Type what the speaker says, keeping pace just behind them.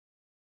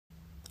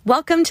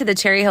Welcome to the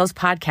Cherry Hills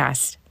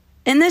Podcast.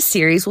 In this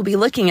series, we'll be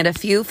looking at a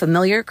few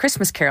familiar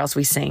Christmas carols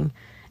we sing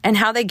and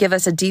how they give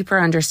us a deeper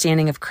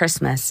understanding of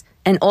Christmas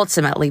and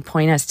ultimately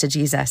point us to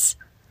Jesus.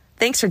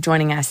 Thanks for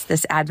joining us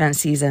this Advent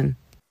season.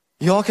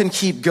 Y'all can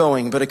keep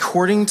going, but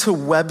according to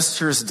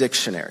Webster's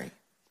dictionary,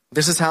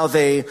 this is how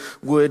they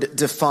would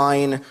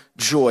define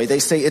joy. They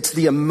say it's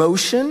the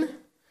emotion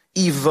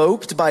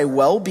evoked by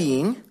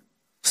well-being,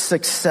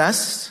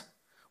 success,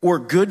 or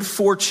good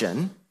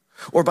fortune,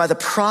 or by the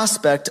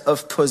prospect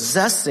of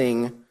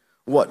possessing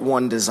what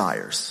one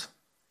desires.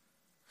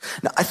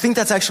 Now, I think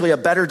that's actually a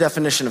better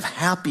definition of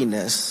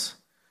happiness,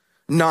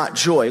 not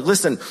joy.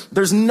 Listen,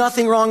 there's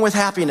nothing wrong with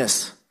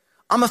happiness.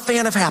 I'm a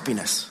fan of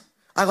happiness.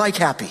 I like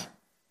happy.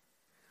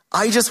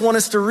 I just want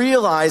us to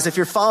realize, if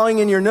you're following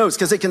in your notes,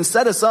 because it can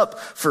set us up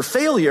for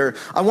failure,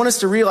 I want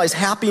us to realize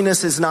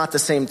happiness is not the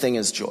same thing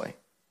as joy.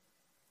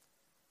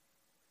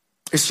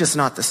 It's just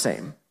not the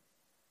same.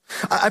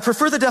 I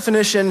prefer the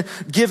definition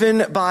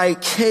given by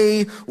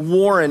Kay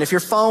Warren. If you're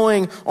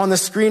following on the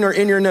screen or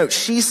in your notes,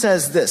 she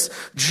says this: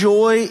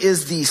 joy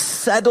is the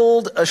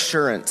settled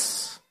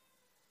assurance.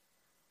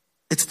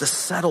 It's the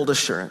settled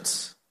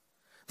assurance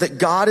that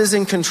God is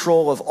in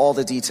control of all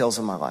the details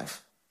of my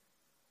life.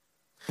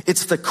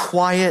 It's the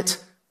quiet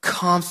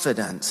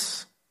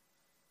confidence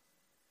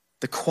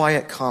that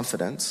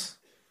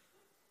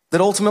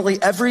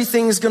ultimately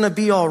everything's going to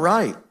be all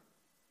right.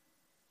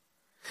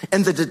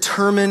 And the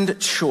determined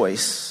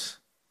choice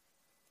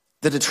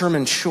to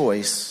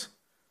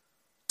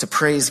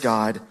praise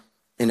God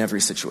in every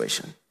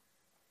situation.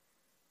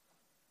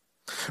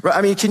 Right?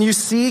 I mean, can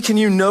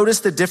you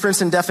notice the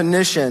difference in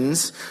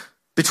definitions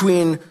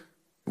between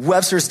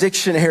Webster's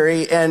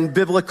dictionary and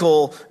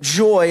biblical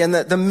joy? And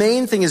the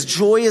main thing is,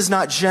 joy is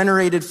not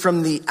generated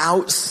from the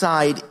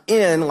outside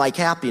in like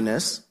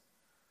happiness.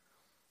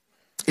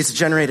 It's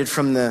generated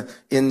from the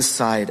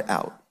inside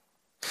out.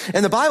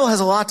 And the Bible has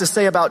a lot to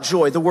say about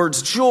joy. The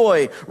words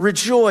joy,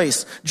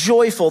 rejoice,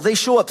 joyful, they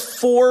show up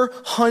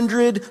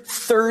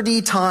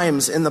 430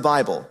 times in the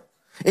Bible,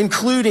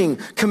 including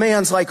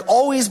commands like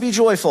always be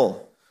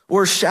joyful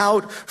or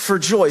shout for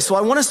joy. So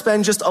I want to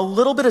spend just a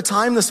little bit of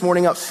time this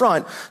morning up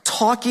front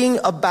talking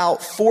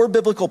about 4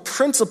 biblical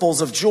principles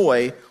of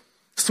joy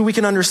so we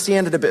can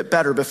understand it a bit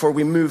better before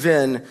we move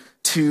in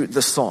to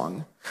the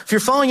song. If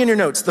you're following in your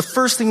notes, the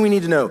first thing we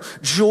need to know,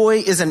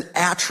 joy is an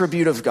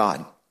attribute of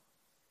God.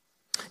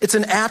 It's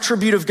an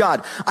attribute of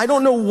God. I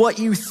don't know what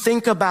you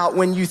think about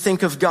when you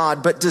think of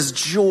God, but does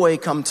joy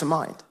come to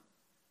mind?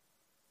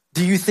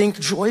 Do you think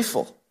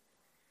joyful?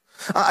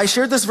 I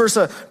shared this verse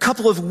a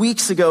couple of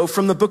weeks ago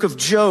from the book of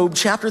Job,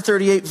 chapter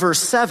 38, verse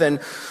 7,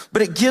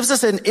 but it gives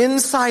us an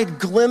inside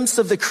glimpse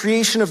of the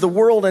creation of the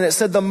world. And it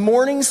said, the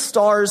morning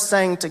stars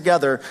sang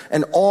together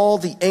and all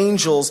the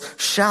angels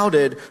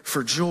shouted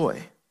for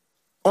joy.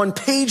 On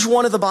page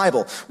 1 of the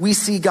Bible, we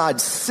see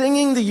God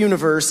singing the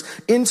universe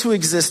into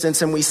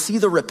existence, and we see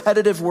the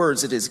repetitive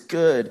words, it is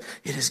good,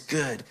 it is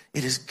good,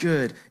 it is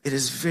good, it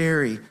is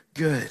very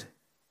good.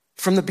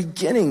 From the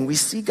beginning, we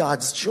see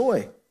God's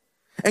joy.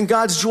 And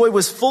God's joy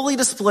was fully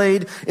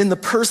displayed in the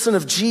person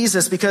of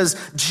Jesus, because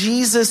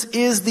Jesus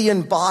is the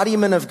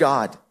embodiment of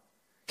God.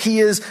 He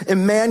is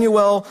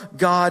Emmanuel,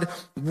 God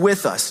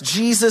with us.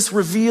 Jesus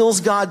reveals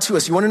God to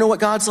us. You want to know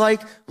what God's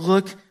like?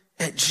 Look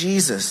at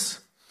Jesus.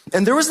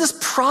 And there was this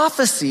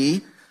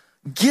prophecy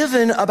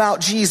given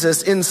about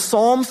Jesus in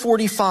Psalm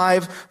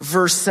 45,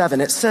 verse 7.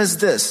 It says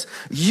this: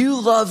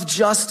 you love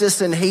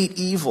justice and hate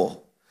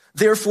evil.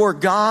 Therefore,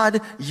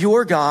 God,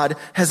 your God,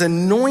 has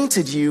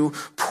anointed you,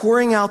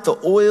 pouring out the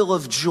oil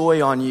of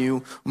joy on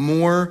you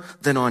more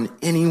than on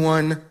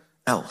anyone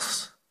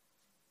else.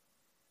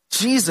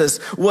 Jesus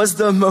was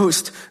the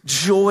most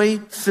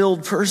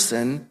joy-filled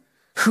person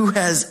who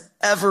has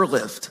ever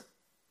lived.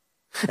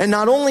 And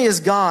not only is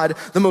God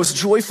the most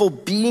joyful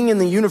being in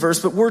the universe,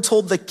 but we're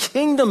told the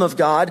kingdom of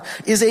God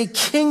is a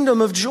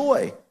kingdom of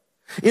joy.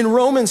 In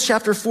Romans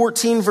chapter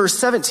 14, verse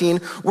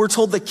 17, we're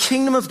told the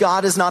kingdom of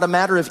God is not a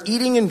matter of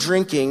eating and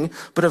drinking,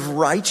 but of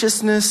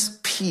righteousness,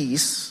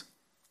 peace,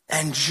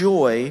 and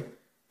joy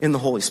in the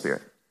Holy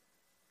Spirit.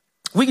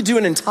 We could do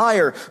an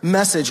entire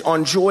message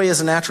on joy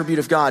as an attribute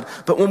of God,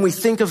 but when we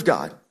think of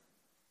God,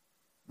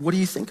 what do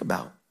you think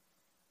about?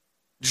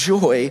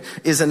 Joy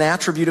is an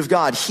attribute of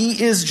God.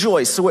 He is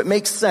joy. So it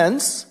makes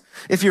sense,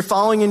 if you're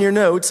following in your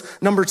notes,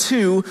 number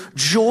 2,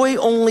 joy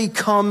only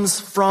comes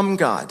from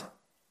God.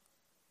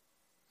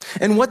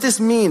 And what this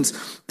means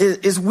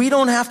is we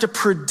don't have to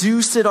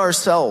produce it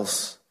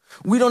ourselves.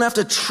 We don't have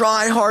to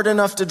try hard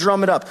enough to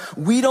drum it up.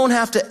 We don't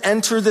have to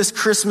enter this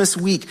Christmas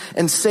week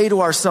and say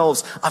to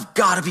ourselves, I've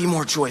got to be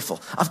more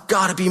joyful. I've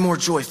got to be more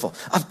joyful.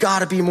 I've got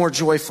to be more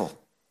joyful.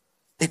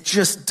 It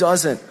just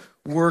doesn't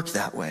work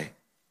that way.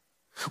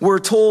 We're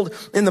told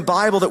in the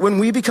Bible that when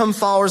we become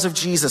followers of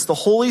Jesus, the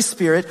Holy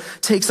Spirit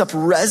takes up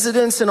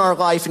residence in our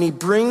life and he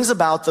brings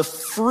about the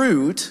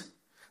fruit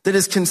that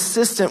is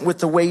consistent with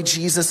the way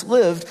Jesus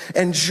lived,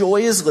 and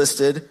joy is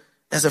listed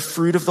as a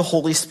fruit of the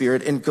Holy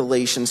Spirit in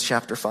Galatians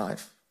chapter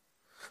 5.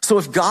 So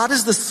if God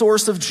is the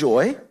source of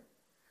joy,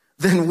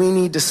 then we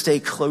need to stay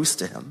close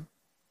to him.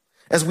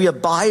 As we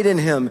abide in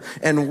him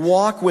and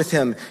walk with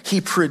him, he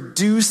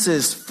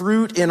produces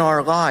fruit in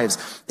our lives.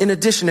 In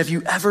addition, have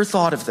you ever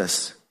thought of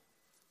this?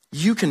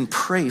 You can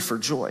pray for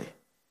joy.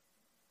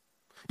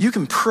 You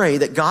can pray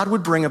that God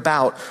would bring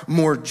about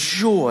more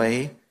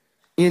joy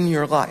in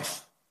your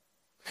life.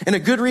 And a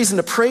good reason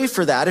to pray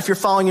for that, if you're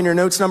following in your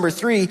notes, number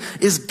 3,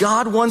 is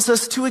God wants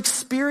us to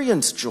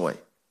experience joy.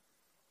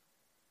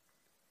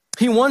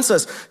 He wants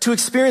us to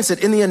experience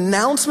it in the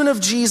announcement of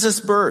Jesus'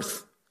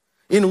 birth.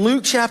 In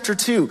Luke chapter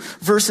 2,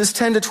 verses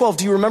 10 to 12,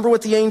 do you remember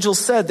what the angels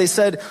said? They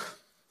said,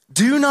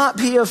 "Do not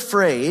be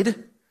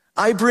afraid.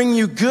 I bring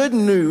you good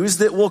news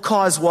that will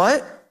cause"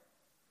 what?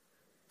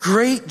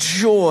 "Great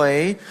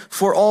joy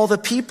for all the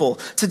people.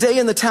 Today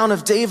in the town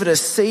of David, a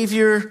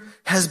Savior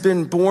has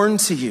been born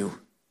to you.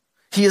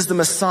 He is the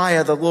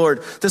Messiah, the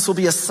Lord. This will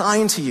be a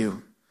sign to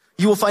you.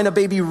 You will find a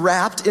baby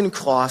wrapped in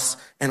cloths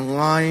and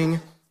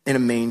lying in a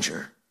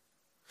manger."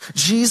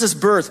 Jesus'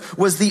 birth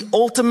was the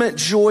ultimate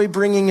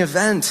joy-bringing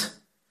event.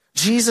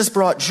 Jesus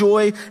brought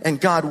joy,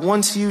 and God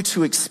wants you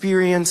to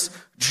experience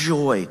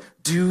joy.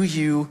 Do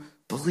you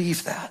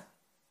believe that?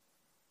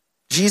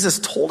 Jesus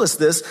told us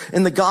this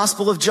in the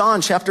Gospel of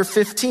John, chapter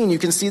 15. You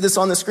can see this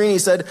on the screen. He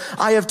said,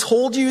 "I have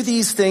told you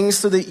these things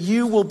so that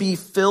you will be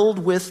filled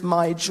with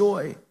my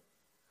joy."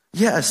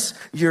 Yes,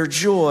 your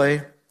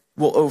joy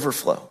will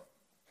overflow.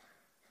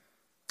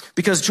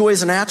 Because joy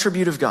is an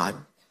attribute of God.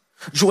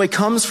 Joy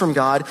comes from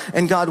God,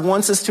 and God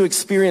wants us to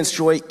experience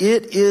joy.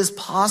 It is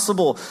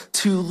possible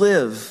to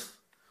live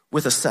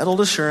with a settled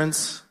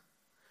assurance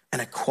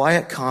and a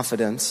quiet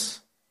confidence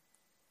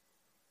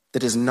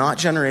that is not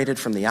generated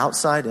from the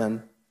outside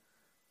in,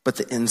 but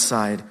the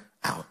inside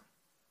out.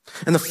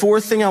 And the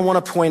fourth thing I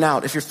want to point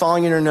out, if you're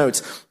following in your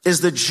notes,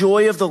 is the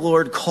joy of the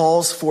Lord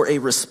calls for a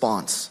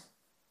response.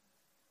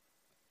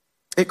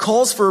 It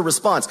calls for a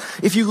response.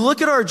 If you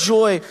look at our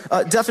joy,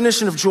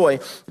 definition of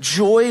joy,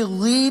 joy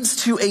leads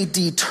to a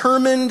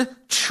determined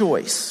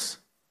choice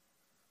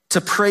to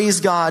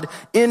praise God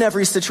in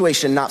every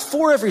situation, not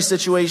for every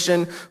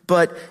situation,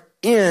 but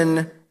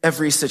in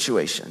every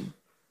situation.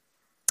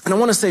 And I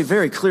want to say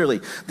very clearly,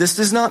 this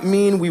does not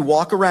mean we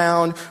walk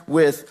around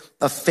with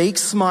a fake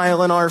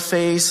smile on our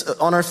face,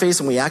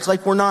 and we act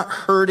like we're not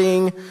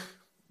hurting.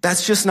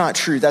 That's just not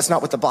true. That's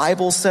not what the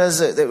Bible says,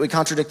 that we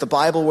contradict the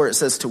Bible where it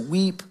says to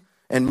weep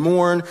and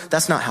mourn.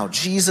 That's not how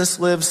Jesus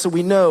lives. So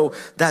we know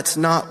that's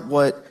not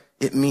what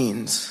it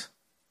means.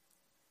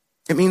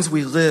 It means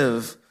we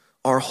live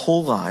our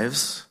whole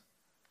lives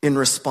in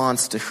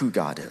response to who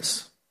God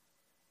is.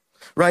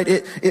 Right?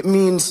 It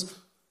means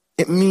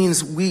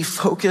we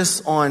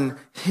focus on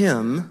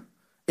him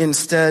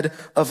instead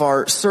of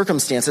our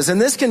circumstances.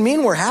 And this can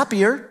mean we're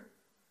happier.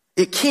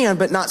 It can,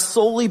 but not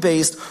solely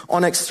based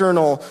on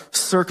external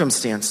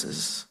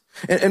circumstances.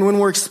 And when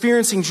we're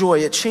experiencing joy,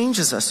 it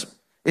changes us.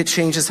 It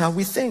changes how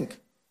we think.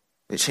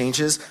 It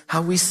changes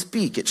how we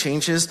speak. It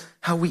changes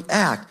how we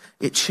act.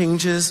 It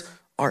changes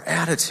our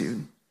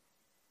attitude.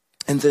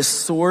 And this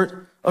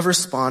sort of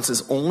response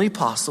is only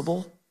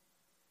possible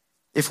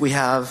if we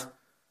have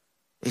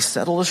a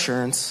settled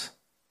assurance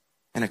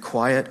and a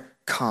quiet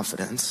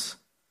confidence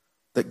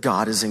that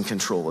God is in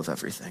control of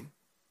everything.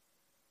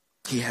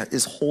 He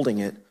is holding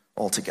it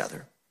all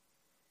together.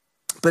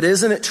 But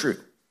isn't it true?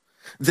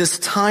 This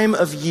time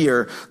of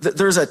year, that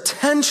there's a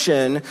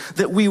tension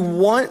that we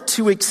want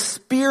to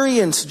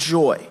experience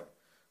joy.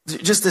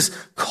 Just this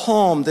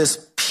calm,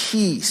 this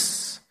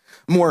peace,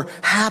 more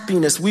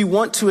happiness. We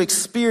want to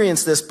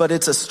experience this, but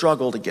it's a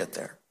struggle to get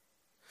there.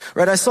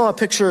 Right? I saw a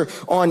picture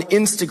on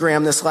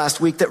Instagram this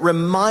last week that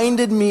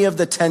reminded me of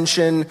the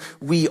tension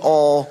we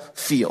all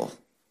feel.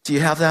 Do you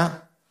have that?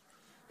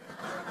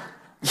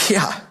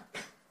 Yeah.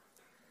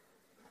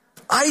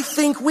 I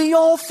think we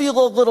all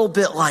feel a little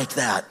bit like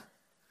that.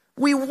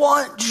 We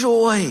want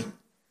joy.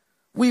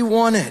 We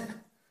want it.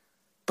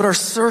 But our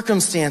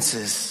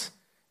circumstances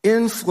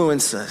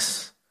influence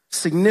us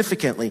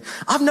significantly.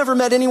 I've never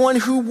met anyone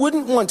who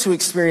wouldn't want to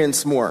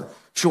experience more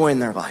joy in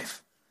their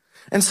life.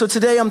 And so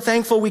today I'm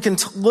thankful we can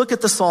look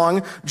at the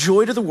song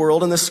Joy to the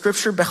World and the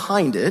scripture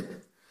behind it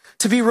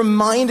to be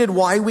reminded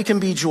why we can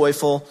be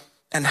joyful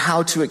and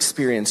how to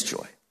experience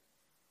joy.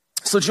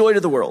 So Joy to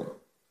the World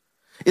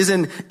is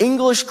an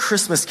English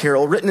Christmas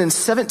carol written in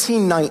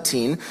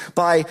 1719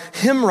 by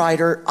hymn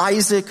writer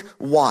Isaac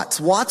Watts.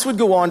 Watts would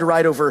go on to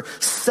write over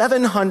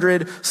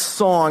 700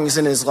 songs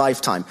in his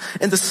lifetime.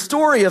 And the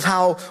story of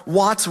how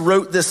Watts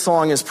wrote this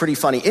song is pretty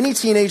funny. Any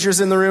teenagers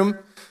in the room?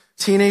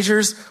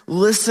 Teenagers,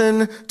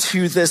 listen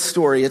to this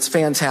story. It's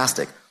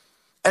fantastic.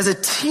 As a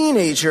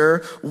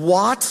teenager,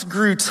 Watts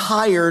grew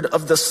tired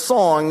of the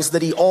songs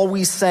that he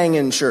always sang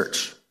in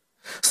church.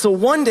 So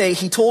one day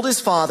he told his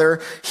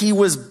father he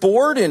was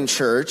bored in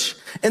church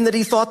and that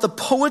he thought the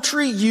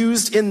poetry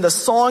used in the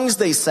songs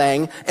they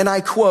sang, and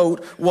I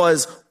quote,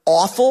 was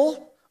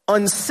awful,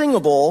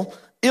 unsingable,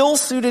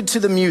 ill-suited to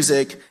the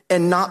music,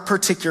 and not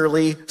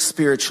particularly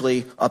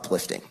spiritually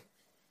uplifting.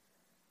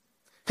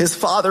 His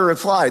father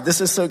replied, this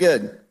is so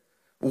good.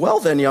 Well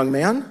then, young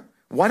man,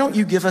 why don't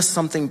you give us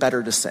something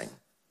better to sing?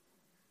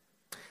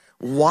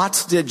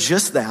 Watts did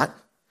just that.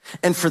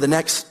 And for the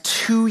next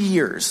 2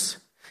 years,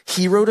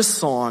 he wrote a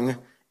song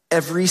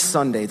every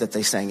Sunday that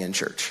they sang in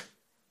church.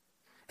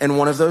 And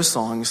one of those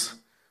songs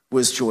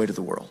was Joy to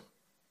the World.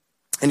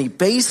 And he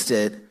based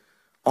it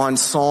on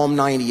Psalm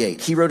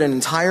 98. He wrote an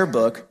entire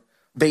book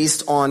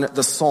based on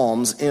the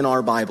Psalms in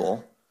our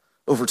Bible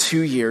over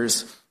 2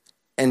 years.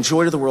 And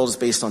Joy to the World is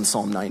based on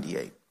Psalm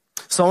 98.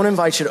 So I want to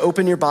invite you to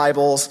open your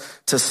Bibles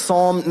to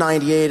Psalm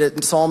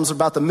 98. Psalms are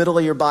about the middle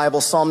of your Bible.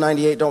 Psalm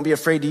 98, don't be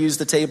afraid to use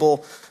the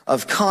table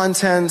of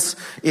contents.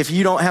 If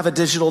you don't have a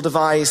digital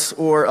device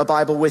or a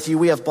Bible with you,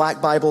 we have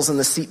black Bibles in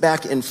the seat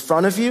back in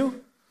front of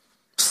you.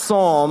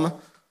 Psalm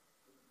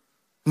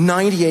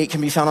 98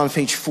 can be found on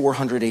page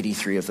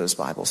 483 of those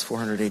Bibles,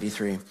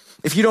 483.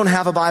 If you don't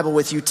have a Bible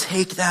with you,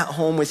 take that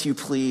home with you,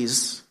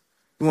 please.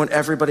 We want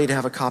everybody to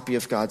have a copy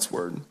of God's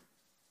Word.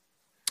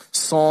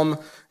 Psalm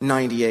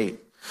 98.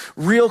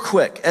 Real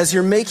quick, as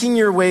you're making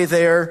your way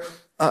there,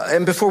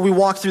 and before we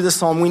walk through the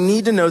psalm, we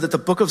need to know that the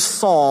book of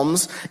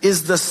Psalms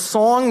is the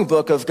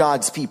songbook of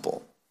God's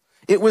people.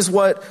 It was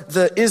what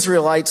the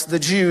Israelites, the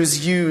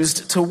Jews,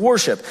 used to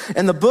worship.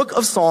 And the book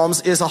of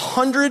Psalms is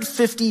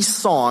 150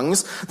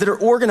 songs that are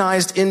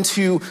organized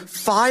into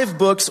 5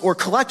 books or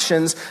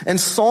collections. And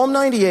Psalm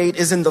 98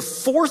 is in the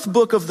 4th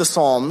book of the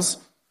Psalms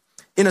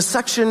in a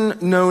section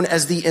known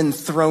as the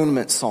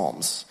Enthronement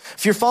Psalms.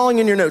 If you're following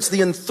in your notes,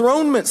 the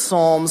Enthronement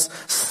Psalms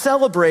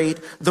celebrate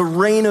the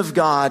reign of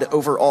God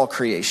over all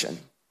creation.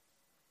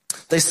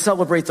 They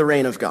celebrate the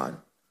reign of God.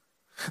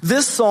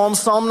 This psalm,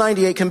 Psalm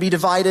 98, can be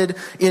divided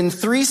in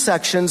 3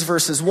 sections,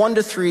 verses 1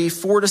 to 3,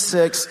 4 to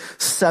 6,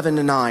 7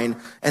 to 9.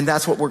 And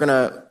that's what we're going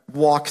to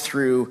walk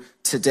through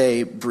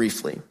today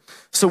briefly.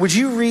 So would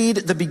you read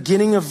the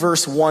beginning of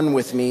verse 1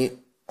 with me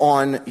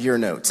on your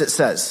notes? It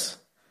says,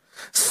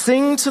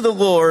 "Sing to the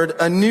Lord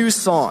a new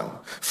song,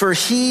 for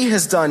he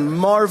has done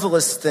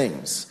marvelous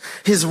things.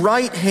 His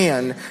right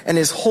hand and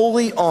his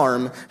holy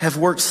arm have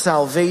worked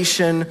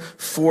salvation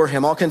for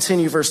him." I'll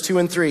continue verse 2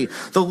 and 3.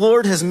 "The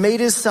Lord has made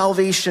his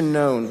salvation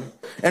known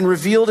and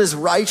revealed his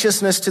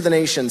righteousness to the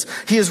nations.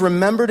 He has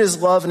remembered his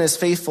love and his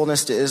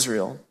faithfulness to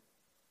Israel.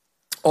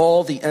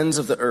 All the ends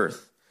of the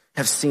earth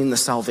have seen the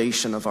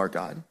salvation of our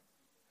God."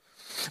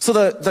 So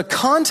the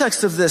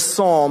context of this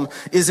psalm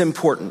is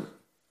important.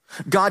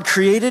 God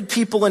created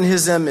people in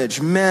his image,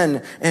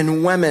 men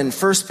and women,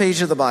 first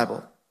page of the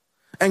Bible.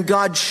 And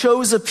God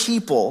chose a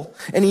people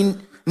and he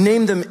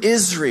named them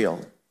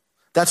Israel.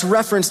 That's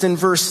referenced in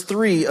verse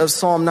 3 of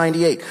Psalm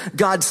 98.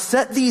 God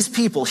set these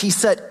people, he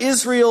set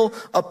Israel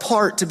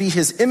apart to be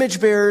his image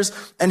bearers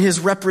and his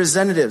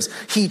representatives.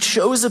 He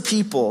chose a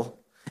people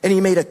and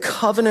he made a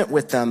covenant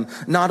with them,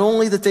 not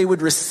only that they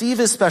would receive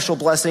his special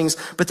blessings,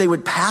 but they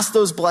would pass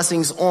those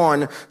blessings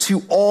on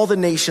to all the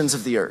nations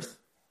of the earth.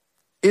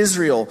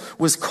 Israel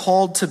was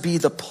called to be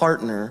the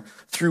partner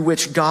through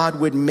which God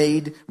would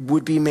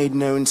be made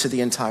known to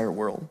the entire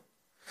world.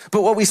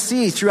 But what we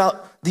see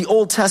throughout the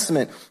Old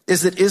Testament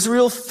is that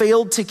Israel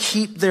failed to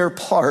keep their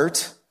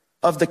part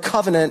of the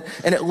covenant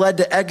and it led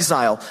to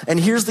exile. And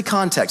here's the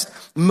context.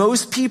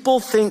 Most people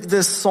think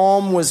this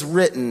psalm was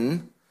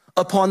written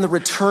upon the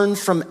return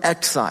from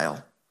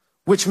exile,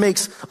 which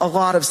makes a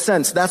lot of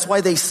sense. That's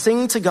why they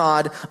sing to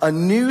God a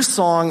new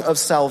song of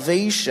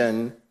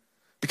salvation,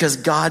 because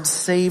God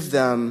saved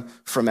them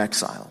from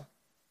exile.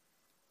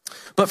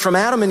 But from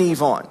Adam and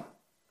Eve on,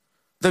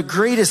 the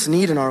greatest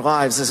need in our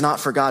lives is not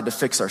for God to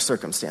fix our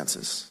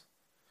circumstances.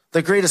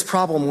 The greatest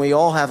problem we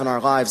all have in our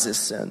lives is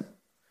sin.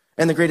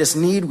 And the greatest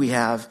need we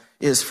have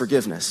is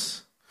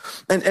forgiveness.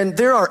 And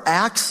there are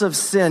acts of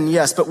sin,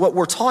 yes, but what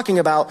we're talking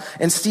about,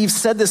 and Steve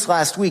said this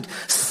last week,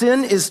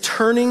 sin is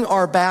turning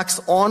our backs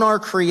on our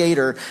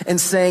Creator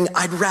and saying,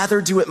 I'd rather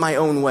do it my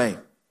own way.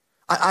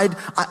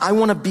 I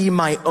want to be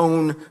my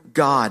own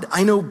God.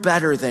 I know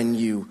better than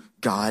you,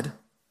 God.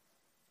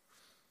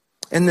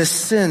 And this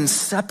sin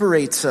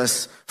separates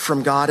us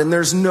from God, and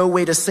there's no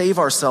way to save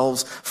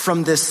ourselves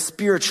from this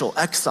spiritual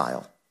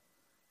exile.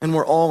 And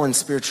we're all in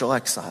spiritual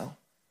exile.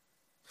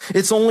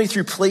 It's only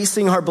through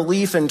placing our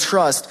belief and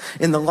trust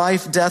in the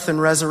life, death,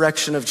 and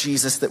resurrection of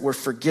Jesus that we're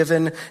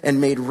forgiven and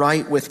made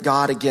right with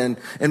God again.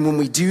 And when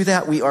we do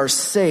that, we are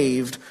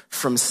saved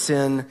from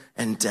sin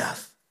and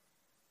death.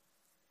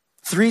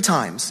 3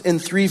 times in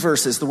 3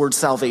 verses, the word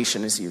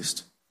salvation is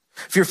used.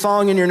 If you're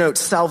following in your notes,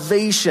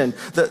 salvation,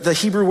 the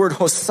Hebrew word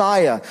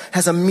Hosea,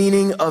 has a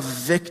meaning of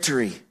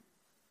victory.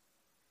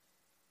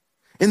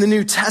 In the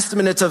New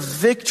Testament, it's a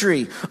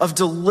victory of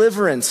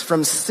deliverance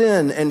from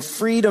sin and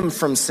freedom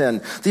from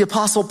sin. The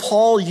Apostle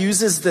Paul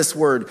uses this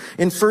word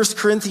in 1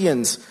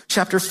 Corinthians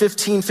chapter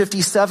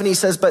 15:57. He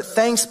says, "But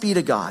thanks be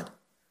to God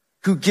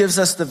who gives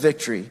us the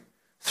victory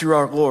through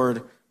our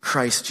Lord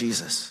Christ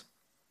Jesus."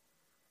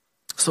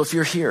 So if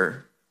you're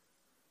here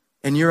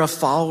and you're a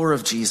follower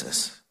of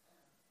Jesus,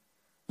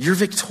 you're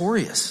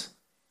victorious.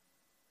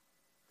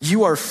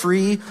 You are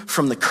free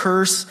from the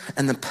curse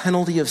and the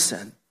penalty of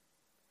sin.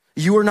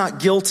 You are not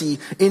guilty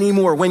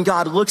anymore. When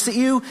God looks at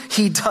you,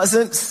 he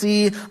doesn't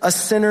see a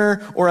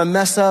sinner or a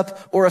mess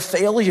up or a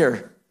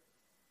failure.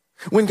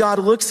 When God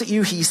looks at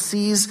you, he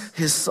sees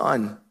his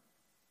son.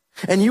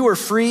 And you are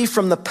free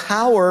from the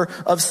power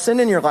of sin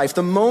in your life.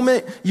 The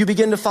moment you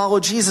begin to follow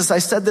Jesus, I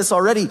said this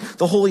already,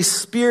 the Holy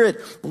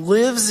Spirit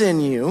lives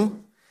in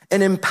you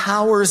and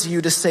empowers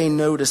you to say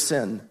no to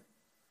sin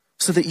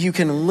so that you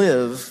can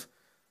live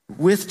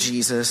with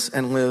Jesus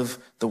and live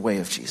the way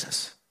of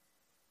Jesus.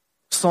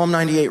 Psalm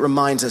 98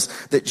 reminds us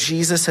that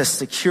Jesus has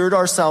secured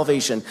our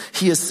salvation.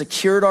 He has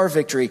secured our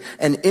victory.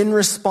 And in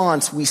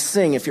response, we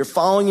sing. If you're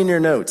following in your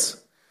notes,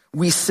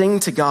 we sing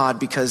to God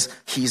because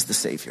he's the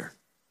Savior.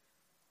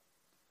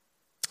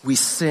 We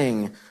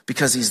sing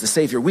because he's the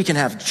Savior. We can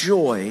have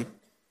joy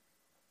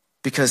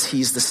because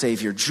he's the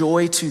Savior.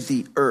 Joy to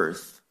the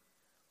earth.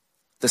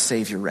 The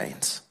Savior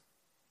reigns.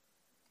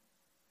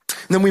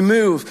 And then we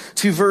move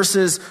to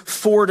verses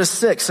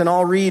 4-6, and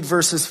I'll read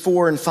verses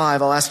 4 and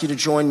 5. I'll ask you to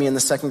join me in the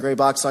second gray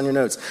box on your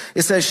notes.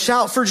 It says,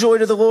 "Shout for joy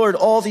to the Lord,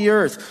 all the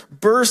earth.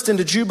 Burst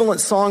into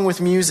jubilant song with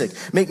music.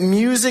 Make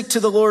music to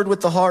the Lord with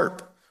the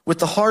harp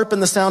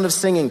and the sound of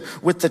singing,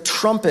 with the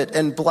trumpet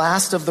and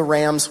blast of the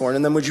ram's horn."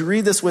 And then would you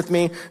read this with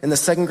me in the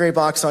second gray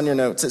box on your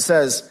notes? It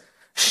says,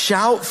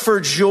 "Shout for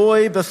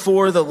joy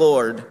before the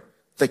Lord,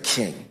 the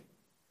King."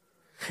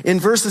 In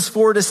verses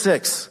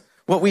 4-6,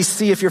 what we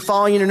see, if you're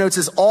following in your notes,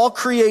 is all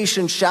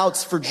creation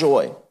shouts for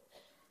joy.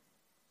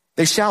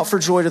 They shout for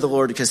joy to the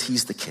Lord because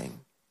he's the King.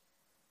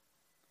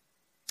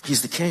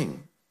 He's the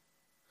King.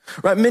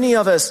 Right? Many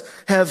of us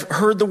have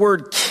heard the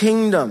word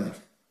kingdom.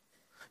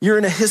 You're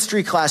in a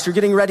history class. You're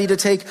getting ready to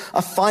take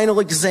a final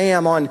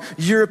exam on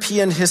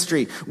European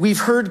history. We've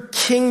heard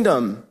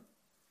kingdom.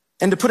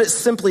 And to put it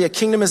simply, a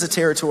kingdom is a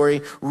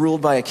territory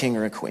ruled by a king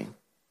or a queen.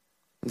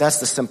 That's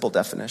the simple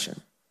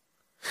definition.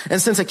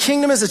 And since a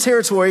kingdom is a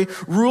territory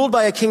ruled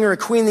by a king or a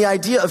queen, the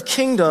idea of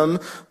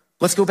kingdom,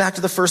 let's go back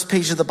to the first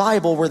page of the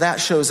Bible where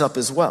that shows up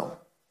as well.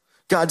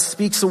 God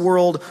speaks a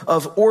world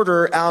of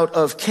order out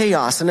of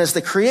chaos. And as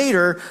the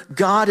creator,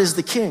 God is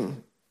the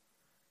king.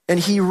 And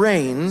he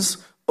reigns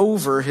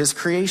over his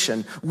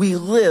creation. We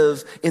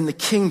live in the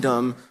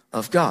kingdom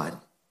of God.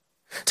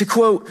 To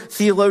quote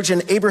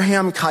theologian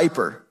Abraham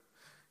Kuyper,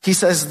 he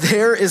says,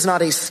 "There is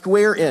not a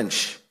square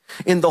inch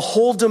in the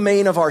whole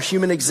domain of our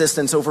human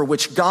existence over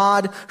which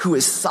God, who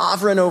is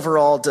sovereign over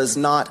all, does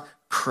not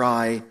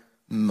cry,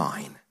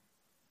 mine."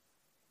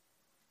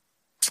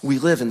 We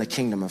live in the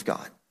kingdom of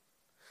God.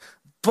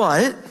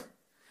 But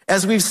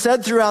as we've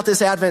said throughout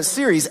this Advent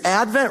series,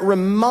 Advent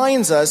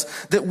reminds us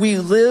that we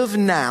live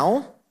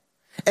now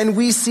and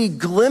we see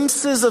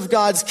glimpses of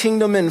God's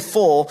kingdom in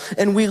full,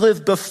 and we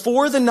live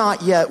before the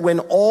not yet when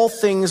all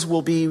things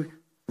will be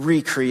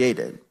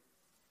recreated.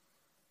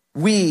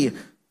 We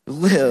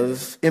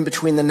live in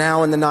between the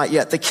now and the not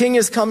yet. The king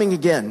is coming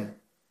again.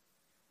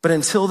 But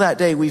until that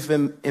day, we've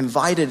been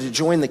invited to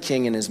join the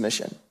king in his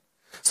mission.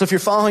 So if you're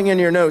following in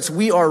your notes,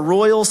 we are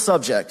royal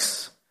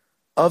subjects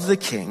of the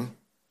king,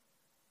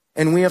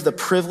 and we have the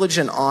privilege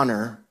and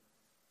honor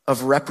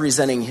of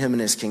representing him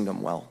and his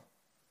kingdom well.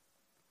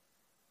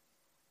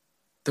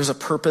 There's a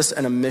purpose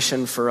and a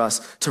mission for us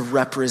to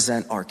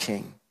represent our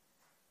king.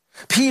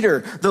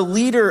 Peter, the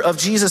leader of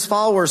Jesus'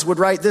 followers, would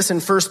write this in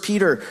 1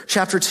 Peter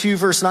chapter 2,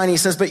 verse 9. He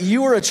says, "But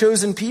you are a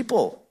chosen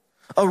people,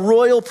 a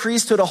royal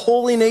priesthood, a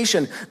holy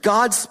nation,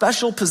 God's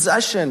special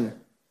possession,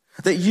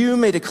 that you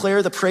may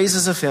declare the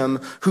praises of him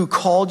who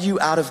called you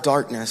out of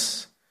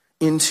darkness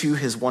into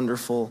his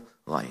wonderful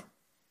light."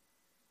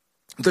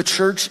 The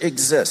church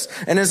exists.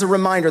 And as a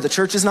reminder, the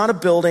church is not a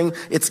building.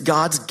 It's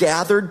God's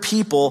gathered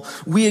people.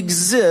 We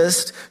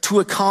exist to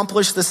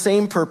accomplish the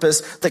same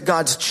purpose that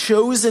God's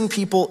chosen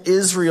people,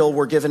 Israel,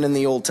 were given in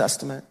the Old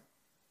Testament.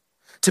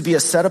 To be a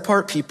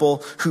set-apart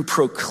people who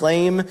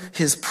proclaim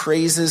his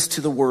praises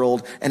to the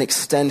world and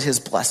extend his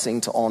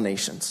blessing to all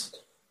nations.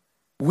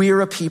 We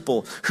are a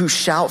people who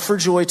shout for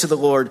joy to the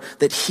Lord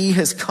that he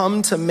has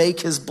come to make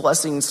his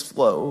blessings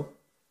flow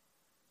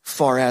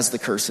far as the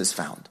curse is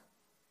found.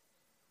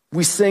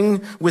 We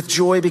sing with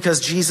joy because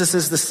Jesus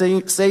is the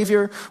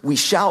Savior. We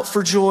shout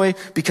for joy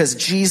because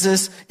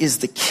Jesus is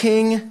the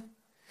King.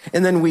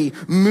 And then we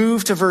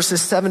move to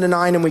verses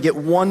 7-9 and we get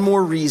one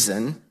more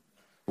reason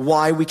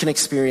why we can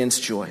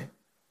experience joy.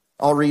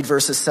 I'll read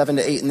verses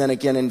 7-8 and then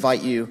again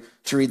invite you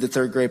to read the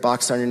third gray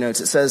box on your notes.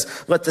 It says,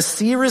 "Let the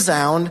sea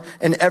resound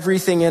and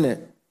everything in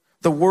it,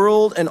 the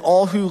world and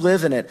all who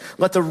live in it.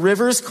 Let the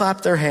rivers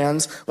clap their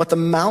hands. Let the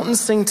mountains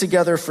sing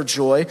together for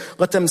joy.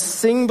 Let them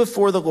sing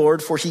before the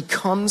Lord, for he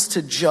comes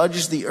to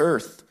judge the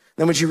earth."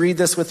 Then would you read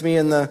this with me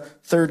in the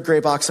third gray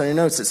box on your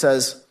notes? It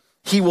says,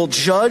 "He will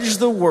judge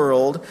the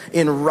world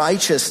in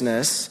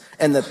righteousness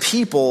and the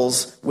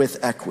peoples with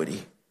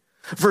equity."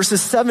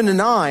 Verses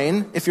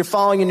 7-9, if you're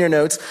following in your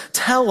notes,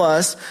 tell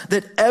us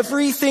that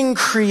everything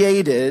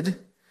created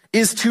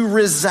is to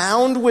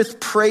resound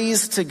with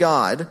praise to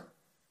God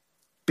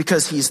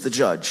because he's the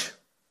judge.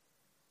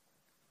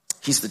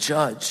 He's the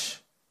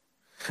judge.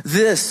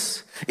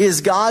 This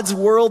is God's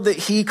world that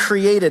he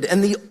created,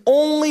 and the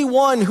only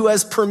one who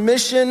has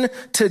permission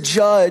to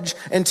judge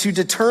and to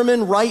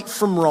determine right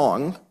from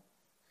wrong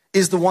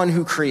is the one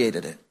who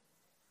created it.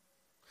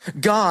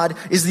 God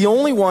is the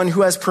only one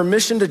who has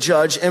permission to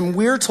judge, and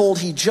we're told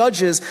he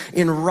judges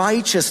in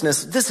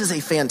righteousness. This is a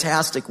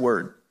fantastic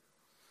word.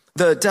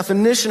 The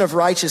definition of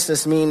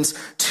righteousness means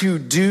to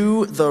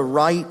do the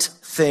right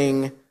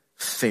thing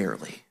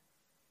fairly.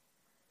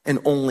 And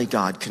only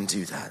God can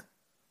do that.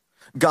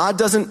 God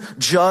doesn't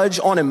judge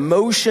on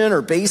emotion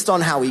or based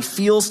on how he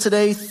feels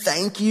today.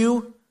 Thank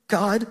you,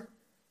 God.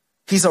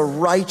 He's a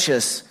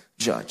righteous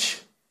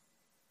judge.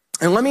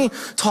 And let me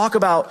talk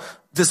about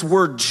this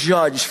word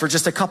judge for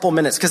just a couple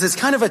minutes, because it's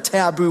kind of a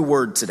taboo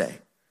word today.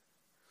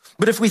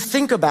 But if we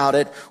think about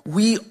it,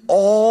 we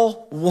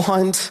all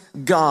want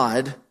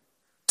God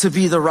to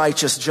be the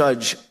righteous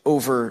judge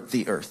over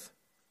the earth.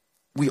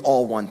 We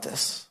all want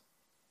this.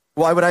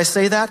 Why would I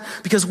say that?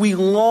 Because we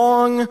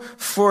long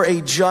for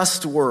a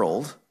just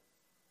world,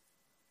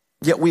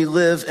 yet we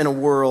live in a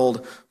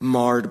world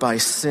marred by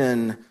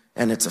sin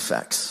and its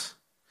effects.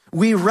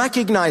 We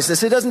recognize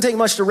this. It doesn't take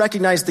much to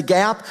recognize the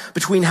gap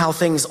between how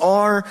things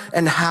are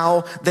and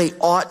how they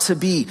ought to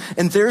be.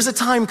 And there's a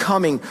time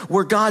coming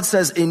where God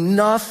says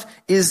enough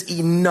is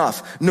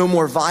enough. No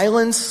more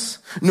violence,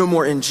 no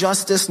more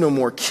injustice, no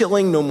more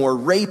killing, no more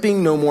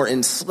raping, no more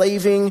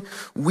enslaving.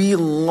 We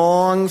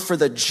long for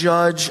the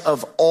judge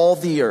of all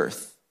the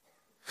earth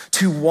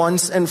to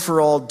once and for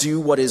all do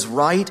what is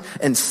right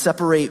and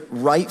separate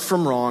right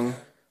from wrong,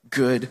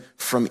 good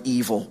from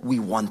evil. We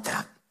want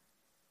that.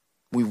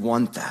 We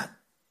want that.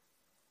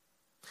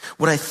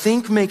 What I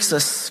think makes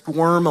us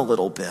squirm a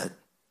little bit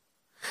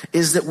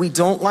is that we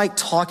don't like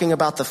talking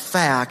about the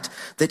fact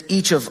that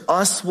each of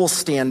us will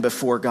stand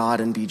before God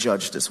and be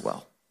judged as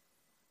well.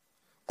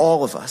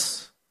 All of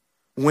us,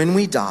 when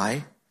we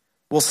die,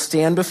 will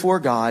stand before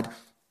God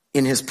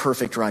in his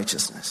perfect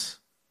righteousness.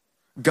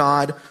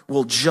 God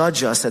will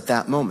judge us at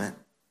that moment.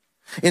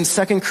 In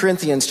 2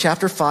 Corinthians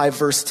chapter 5,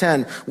 verse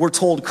 10, we're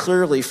told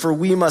clearly, for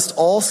we must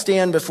all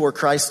stand before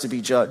Christ to be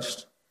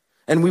judged.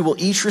 And we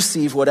will each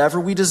receive whatever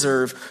we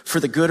deserve for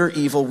the good or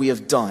evil we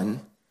have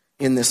done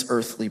in this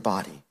earthly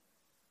body.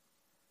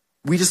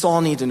 We just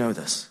all need to know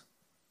this.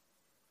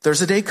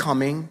 There's a day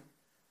coming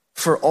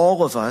for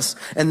all of us,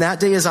 and that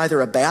day is either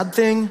a bad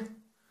thing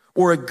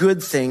or a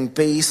good thing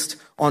based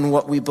on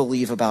what we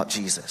believe about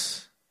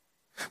Jesus.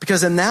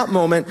 Because in that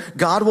moment,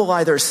 God will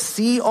either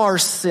see our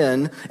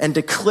sin and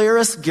declare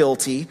us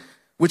guilty,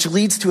 which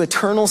leads to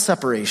eternal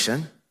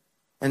separation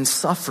and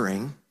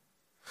suffering,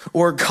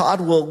 or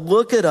God will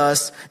look at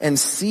us and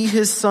see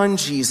his son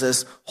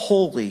Jesus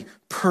holy,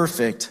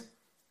 perfect,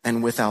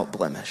 and without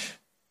blemish.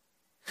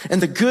 And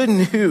the good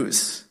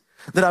news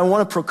that I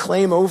want to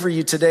proclaim over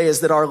you today is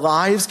that our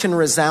lives can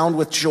resound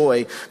with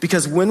joy,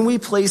 because when we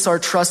place our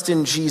trust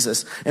in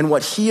Jesus and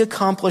what he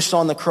accomplished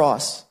on the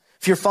cross,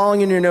 if you're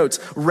following in your notes,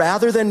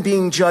 rather than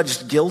being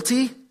judged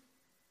guilty,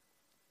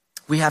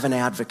 we have an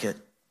advocate.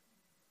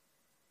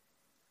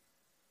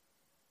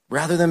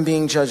 Rather than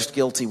being judged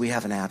guilty, we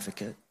have an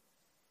advocate.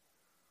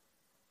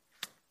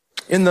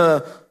 In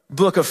the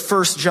book of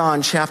 1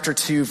 John chapter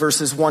 2,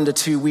 verses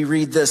 1-2, we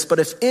read this, but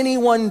if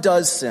anyone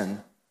does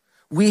sin,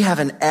 we have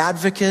an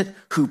advocate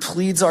who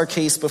pleads our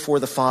case before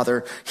the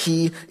Father.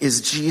 He is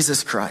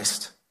Jesus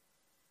Christ,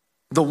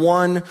 the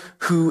one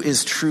who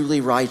is truly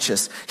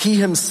righteous. He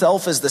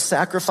himself is the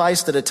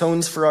sacrifice that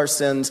atones for our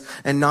sins,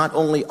 and not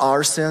only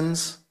our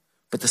sins,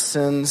 but the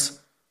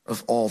sins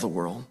of all the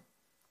world.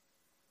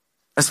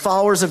 As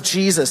followers of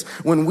Jesus,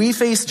 when we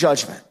face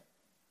judgment,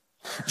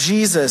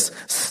 Jesus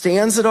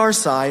stands at our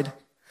side,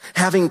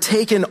 having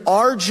taken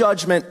our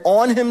judgment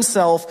on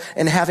himself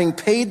and having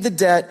paid the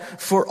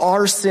debt for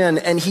our sin,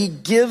 and he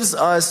gives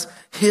us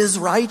his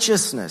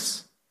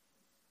righteousness.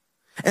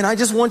 And I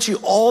just want you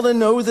all to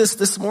know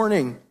this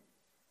morning.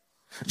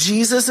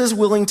 Jesus is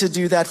willing to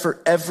do that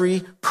for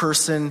every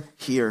person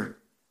here,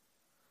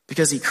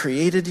 because he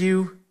created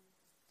you,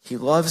 he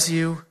loves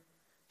you,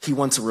 he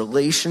wants a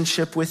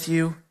relationship with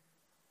you.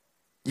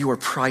 You are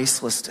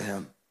priceless to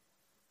him.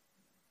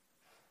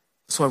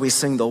 That's why we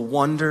sing the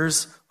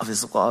wonders of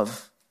his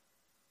love.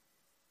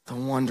 The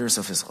wonders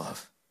of his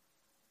love.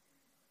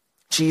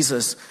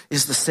 Jesus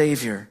is the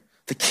Savior,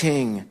 the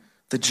King,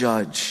 the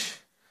Judge,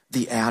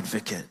 the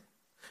Advocate.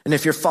 And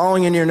if you're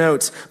following in your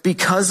notes,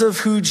 because of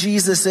who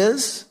Jesus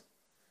is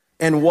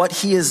and what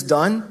he has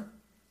done,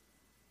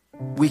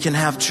 we can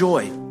have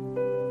joy.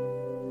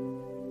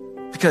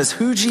 Because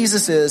who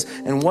Jesus is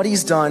and what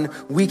he's done,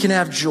 we can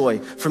have joy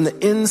from the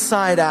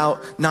inside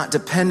out, not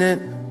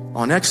dependent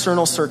on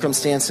external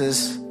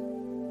circumstances,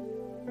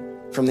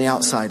 from the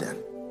outside in.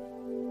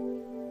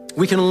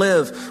 We can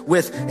live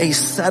with a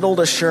settled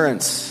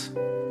assurance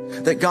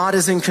that God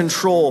is in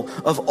control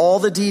of all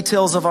the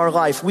details of our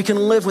life. We can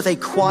live with a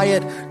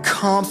quiet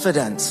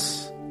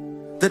confidence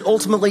that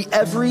ultimately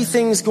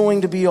everything's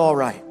going to be all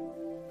right.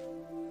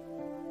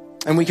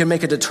 And we can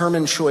make a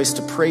determined choice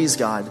to praise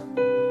God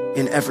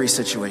in every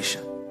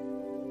situation.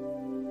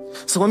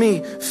 So let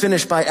me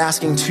finish by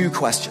asking two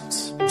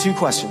questions.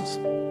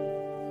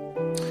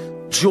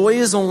 Joy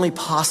is only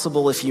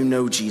possible if you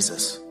know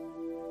Jesus.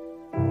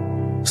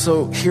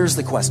 So here's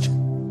the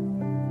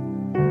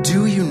question.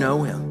 Do you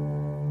know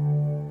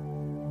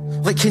him?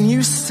 Like, can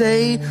you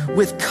say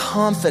with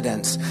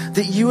confidence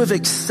that you have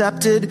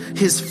accepted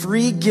his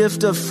free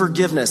gift of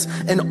forgiveness?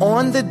 And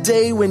on the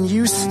day when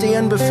you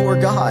stand before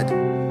God,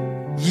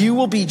 you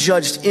will be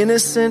judged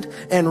innocent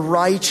and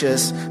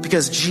righteous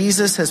because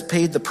Jesus has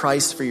paid the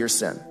price for your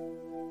sin.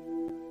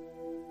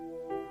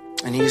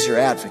 And he's your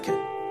advocate.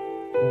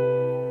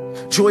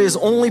 Joy is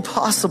only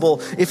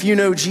possible if you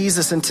know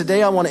Jesus. And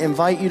today I want to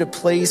invite you to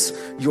place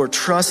your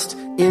trust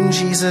in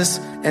Jesus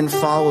and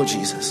follow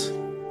Jesus.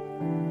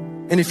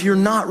 And if you're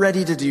not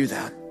ready to do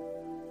that,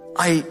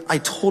 I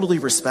totally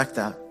respect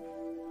that.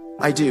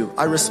 I do.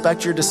 I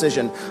respect your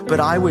decision, but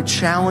I would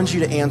challenge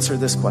you to answer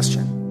this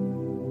question.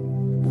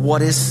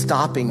 What is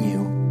stopping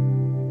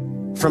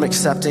you from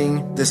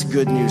accepting this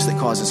good news that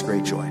causes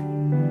great joy?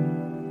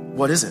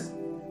 What is it?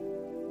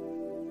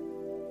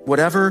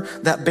 Whatever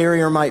that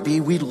barrier might be,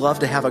 we'd love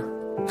to have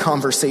a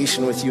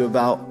conversation with you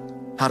about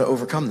how to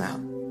overcome that.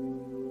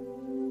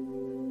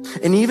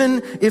 And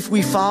even if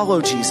we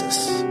follow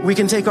Jesus, we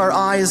can take our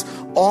eyes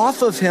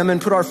off of him and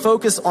put our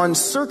focus on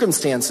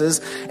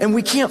circumstances, and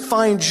we can't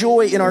find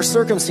joy in our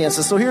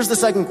circumstances. So here's the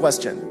second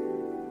question.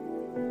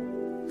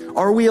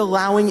 Are we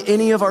allowing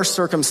any of our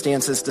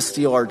circumstances to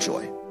steal our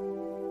joy?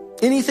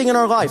 Anything in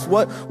our life,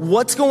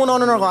 what's going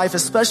on in our life,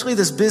 especially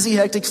this busy,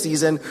 hectic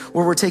season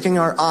where we're taking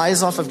our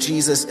eyes off of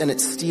Jesus and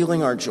it's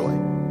stealing our joy?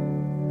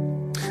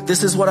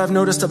 This is what I've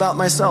noticed about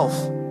myself.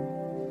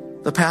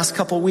 The past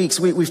couple weeks,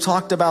 we've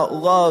talked about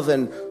love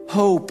and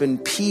hope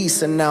and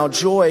peace and now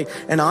joy.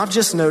 And I've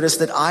just noticed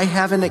that I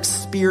haven't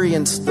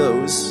experienced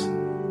those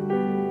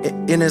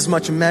in as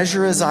much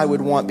measure as I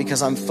would want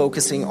because I'm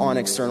focusing on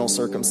external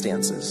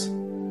circumstances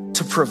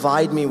to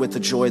provide me with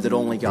the joy that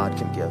only God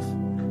can give.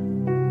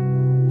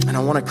 And I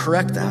want to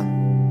correct that.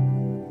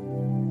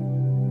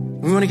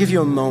 We want to give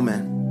you a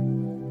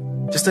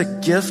moment, just a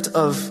gift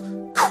of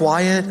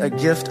quiet, a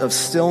gift of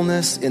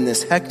stillness in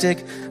this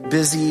hectic,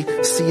 busy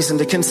season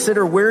to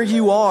consider where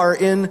you are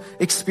in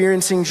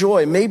experiencing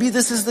joy. Maybe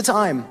this is the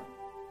time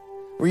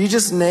where you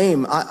just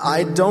name,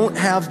 I don't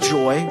have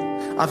joy.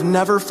 I've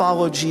never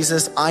followed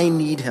Jesus. I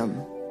need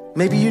him.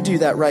 Maybe you do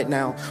that right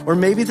now. Or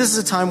maybe this is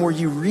a time where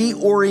you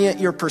reorient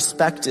your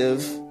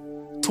perspective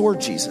toward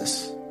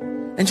Jesus.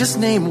 And just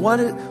name, what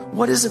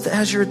is it that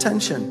has your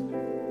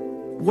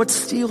attention? What's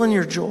stealing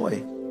your joy?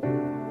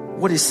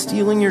 What is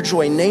stealing your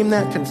joy? Name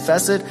that,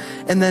 confess it,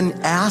 and then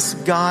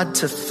ask God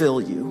to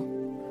fill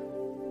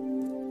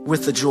you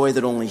with the joy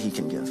that only he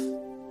can give.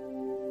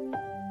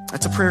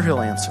 That's a prayer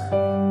he'll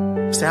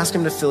answer. Just ask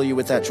him to fill you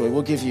with that joy.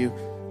 We'll give you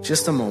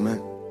just a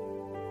moment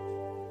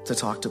to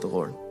talk to the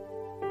Lord.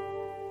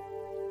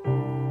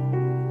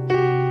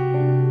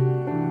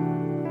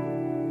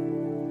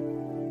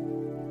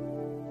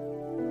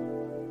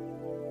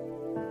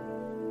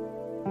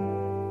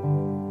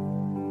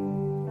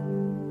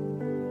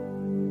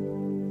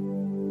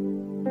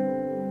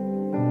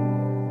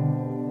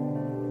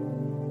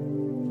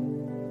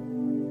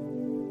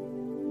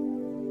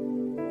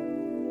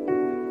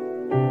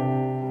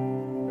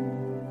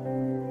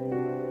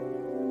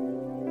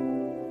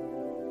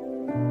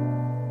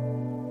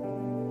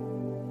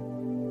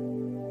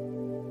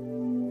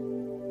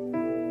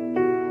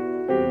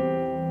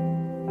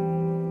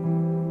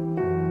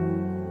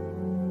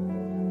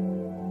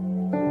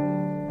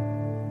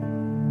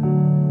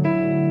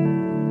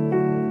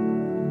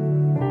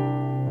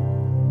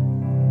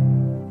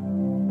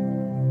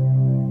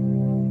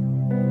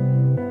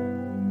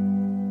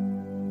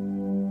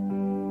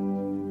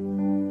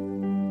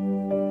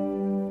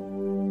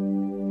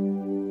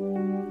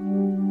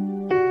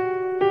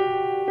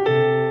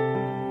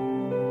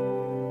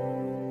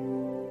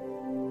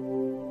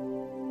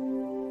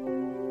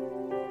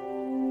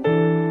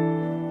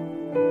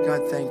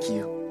 God, thank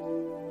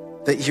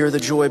you that you're the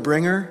joy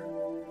bringer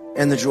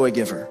and the joy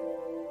giver.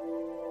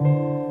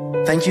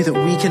 Thank you that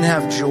we can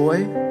have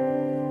joy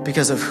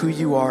because of who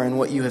you are and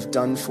what you have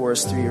done for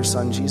us through your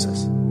son,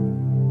 Jesus.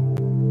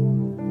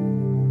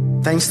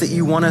 Thanks that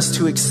you want us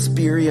to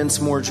experience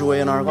more joy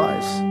in our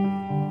lives.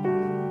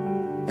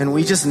 And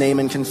we just name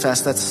and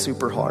confess that's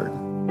super hard.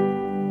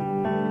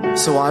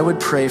 So I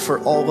would pray for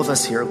all of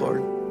us here,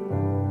 Lord.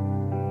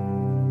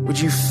 Would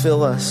you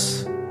fill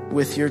us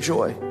with your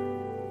joy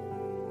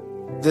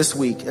this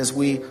week as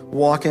we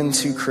walk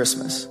into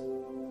Christmas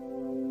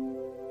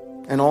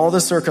and all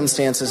the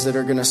circumstances that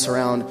are going to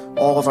surround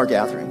all of our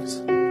gatherings?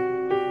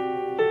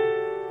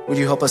 Would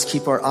you help us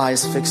keep our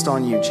eyes fixed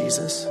on you,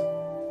 Jesus,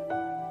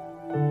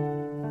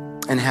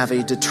 and have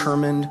a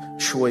determined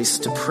choice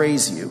to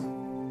praise you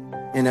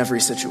in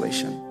every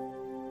situation?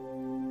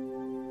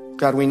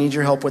 God, we need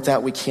your help with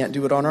that. We can't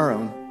do it on our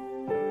own.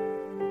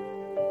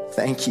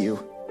 Thank you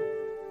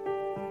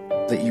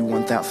that you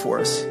want that for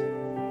us.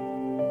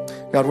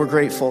 God, we're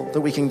grateful that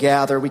we can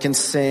gather, we can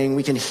sing,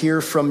 we can hear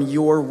from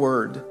your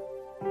word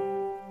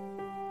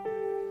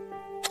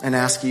and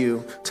ask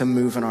you to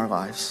move in our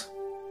lives.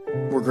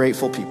 We're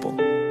grateful people.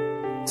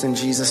 It's in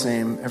Jesus'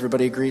 name.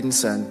 Everybody agreed and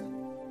said,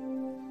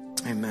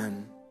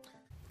 amen.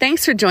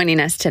 Thanks for joining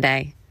us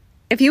today.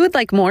 If you would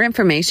like more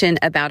information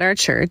about our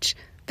church,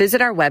 Visit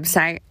our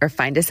website or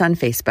find us on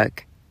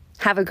Facebook.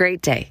 Have a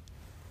great day.